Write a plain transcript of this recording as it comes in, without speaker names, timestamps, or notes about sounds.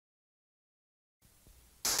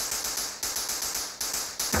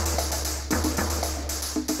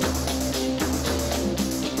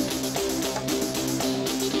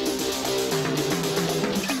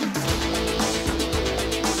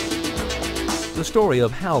The story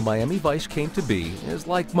of how Miami Vice came to be is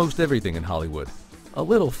like most everything in Hollywood. A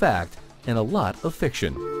little fact and a lot of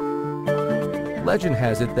fiction. Legend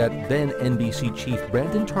has it that then NBC chief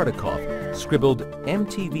Brandon Tartikoff scribbled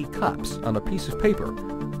MTV Cops on a piece of paper,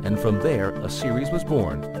 and from there a series was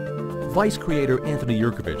born. Vice creator Anthony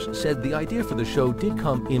Yerkovich said the idea for the show did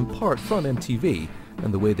come in part from MTV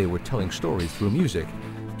and the way they were telling stories through music,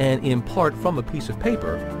 and in part from a piece of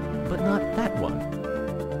paper, but not that one.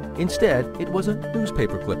 Instead, it was a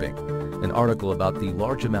newspaper clipping, an article about the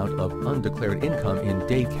large amount of undeclared income in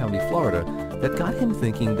Dade County, Florida, that got him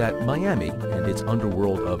thinking that Miami and its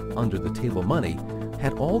underworld of under-the-table money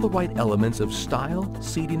had all the right elements of style,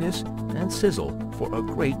 seediness, and sizzle for a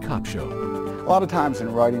great cop show. A lot of times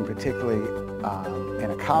in writing, particularly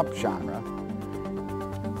in a cop genre,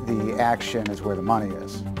 the action is where the money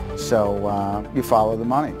is. So you follow the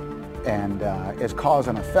money. And as cause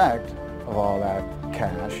and effect of all that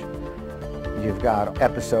cash, you've got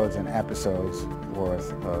episodes and episodes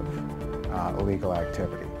worth of illegal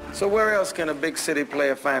activity. So where else can a big city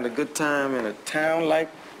player find a good time in a town like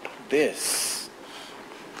this?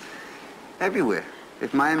 Everywhere.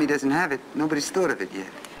 If Miami doesn't have it, nobody's thought of it yet.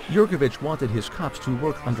 Yerkovich wanted his cops to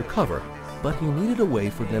work undercover, but he needed a way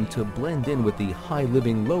for them to blend in with the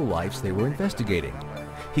high-living lowlifes they were investigating.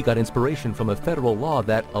 He got inspiration from a federal law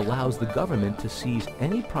that allows the government to seize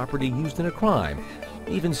any property used in a crime,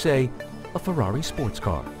 even, say, a Ferrari sports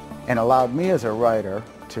car. And allowed me as a writer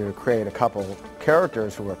to create a couple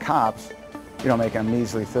characters who were cops, you know, making a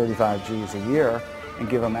measly 35 G's a year, and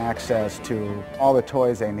give them access to all the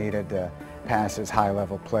toys they needed to pass as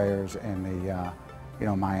high-level players in the,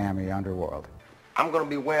 Miami underworld. I'm going to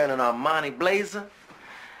be wearing an Armani blazer.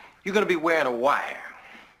 You're going to be wearing a wire.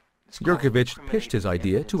 Yerkovich pitched his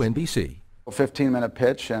idea to NBC. A 15-minute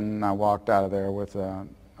pitch, and I walked out of there with a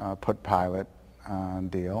put pilot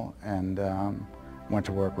deal, and went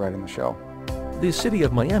to work writing the show. The city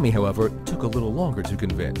of Miami, however, took a little longer to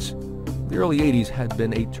convince. The early 80s had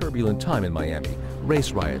been a turbulent time in Miami.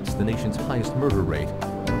 Race riots, the nation's highest murder rate,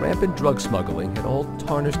 and rampant drug smuggling had all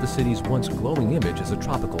tarnished the city's once glowing image as a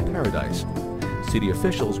tropical paradise. City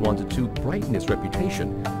officials wanted to brighten its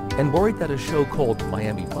reputation and worried that a show called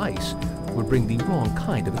Miami Vice would bring the wrong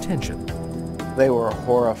kind of attention. They were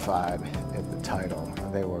horrified at the title.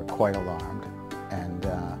 They were quite alarmed and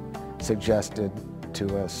suggested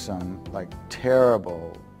to us some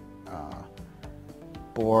terrible,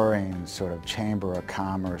 boring sort of Chamber of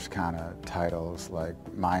Commerce kind of titles like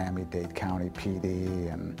Miami-Dade County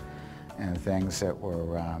PD and things that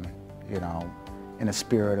were, in a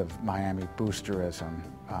spirit of Miami boosterism.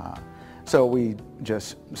 So we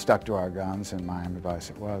just stuck to our guns, and Miami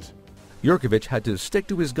Vice it was. Yerkovich had to stick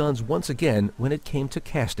to his guns once again when it came to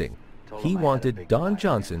casting. He wanted Don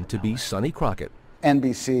Johnson to be Sonny Crockett.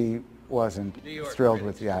 NBC wasn't thrilled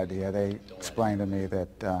with the idea. They explained to me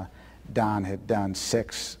that Don had done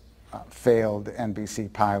 6 failed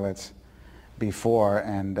NBC pilots before,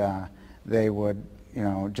 and they would,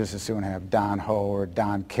 just as soon have Don Ho or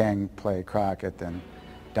Don King play Crockett than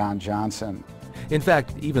Don Johnson. In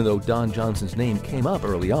fact, even though Don Johnson's name came up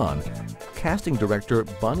early on, casting director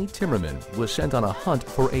Bonnie Timmerman was sent on a hunt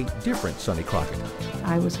for a different Sonny Crockett.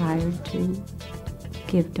 I was hired to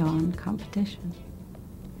give Don competition.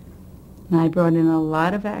 And I brought in a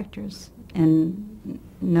lot of actors, and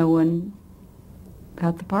no one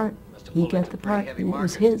got the part. He got the part, and it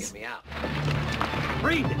was his.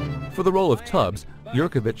 For the role of Tubbs,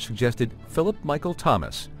 Yerkovich suggested Philip Michael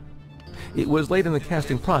Thomas. It was late in the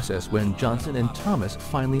casting process when Johnson and Thomas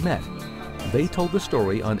finally met. They told the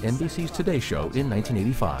story on NBC's Today Show in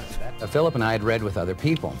 1985. Philip and I had read with other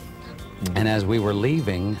people. And as we were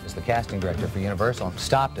leaving, as the casting director for Universal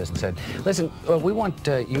stopped us and said, listen, we want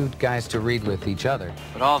you guys to read with each other.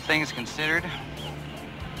 But all things considered,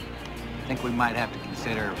 I think we might have to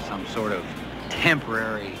consider some sort of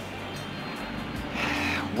temporary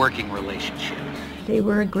working relationship. They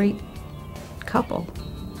were a great couple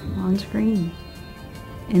on screen,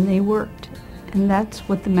 and they worked. And that's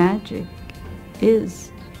what the magic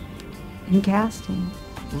is in casting.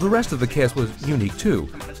 The rest of the cast was unique too,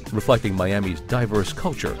 reflecting Miami's diverse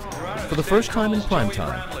culture. For the first time in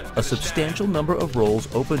primetime, a substantial number of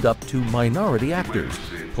roles opened up to minority actors,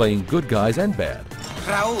 playing good guys and bad.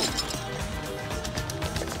 Raul.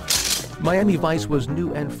 Miami Vice was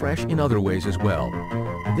new and fresh in other ways as well.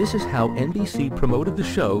 This is how NBC promoted the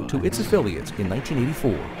show to its affiliates in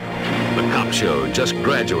 1984. The cop show just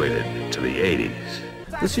graduated to the 80s.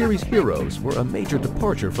 The series' heroes were a major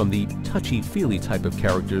departure from the touchy-feely type of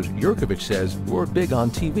characters Yerkovich says were big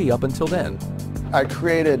on TV up until then. I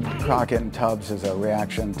created Crockett and Tubbs as a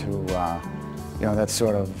reaction to You know, that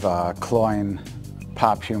sort of cloying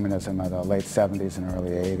pop humanism of the late 70s and early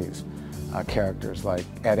 80s. Characters like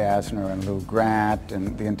Ed Asner and Lou Grant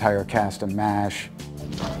and the entire cast of MASH.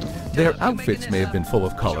 Their outfits may have been full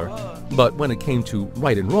of color, but when it came to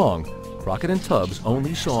right and wrong, Crockett and Tubbs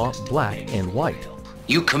only saw black and white.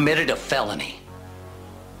 You committed a felony.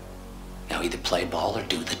 Now either play ball or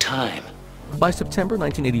do the time. By September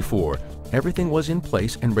 1984, everything was in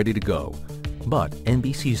place and ready to go. But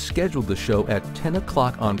NBC scheduled the show at 10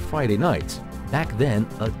 o'clock on Friday nights, back then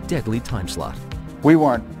a deadly time slot. We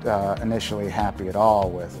weren't initially happy at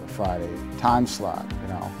all with a Friday time slot, you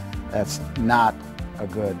know. That's not a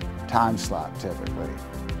good time slot typically.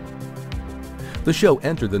 The show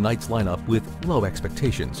entered the night's lineup with low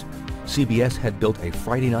expectations. CBS had built a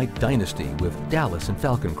Friday night dynasty with Dallas and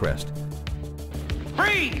Falcon Crest.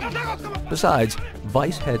 Besides,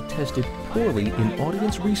 Vice had tested poorly in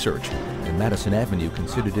audience research, and Madison Avenue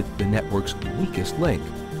considered it the network's weakest link.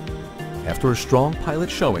 After a strong pilot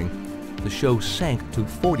showing, the show sank to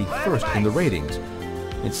 41st in the ratings.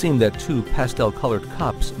 It seemed that two pastel-colored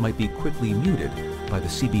cops might be quickly muted by the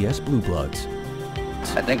CBS Blue Bloods.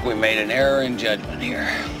 I think we made an error in judgment here.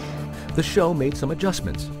 The show made some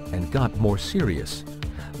adjustments and got more serious.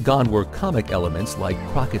 Gone were comic elements like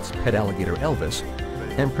Crockett's pet alligator Elvis,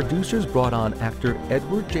 and producers brought on actor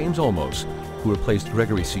Edward James Olmos, who replaced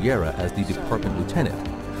Gregory Sierra as the department lieutenant.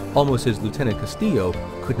 Olmos' Lieutenant Castillo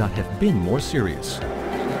could not have been more serious.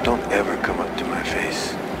 Don't ever come up to my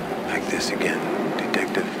face like this again,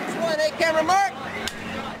 Detective.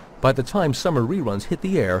 By the time summer reruns hit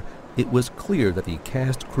the air, it was clear that the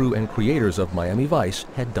cast, crew, and creators of Miami Vice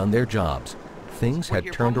had done their jobs. Things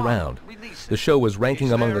had turned around. The show was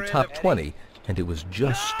ranking among the top 20, and it was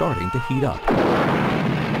just starting to heat up.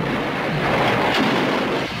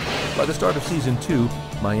 By the start of season 2,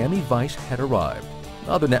 Miami Vice had arrived.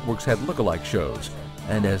 Other networks had look-alike shows,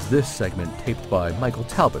 and as this segment taped by Michael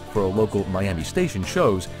Talbot for a local Miami station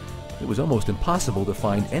shows, it was almost impossible to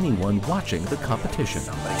find anyone watching the competition.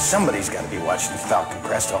 Somebody's got to be watching Falcon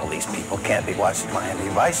Crest. All these people can't be watching Miami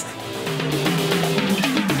Vice.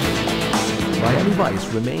 Miami Vice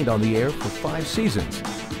remained on the air for 5 seasons.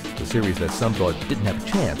 The series that some thought didn't have a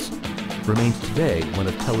chance remains today one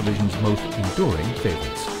of television's most enduring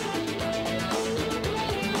favorites.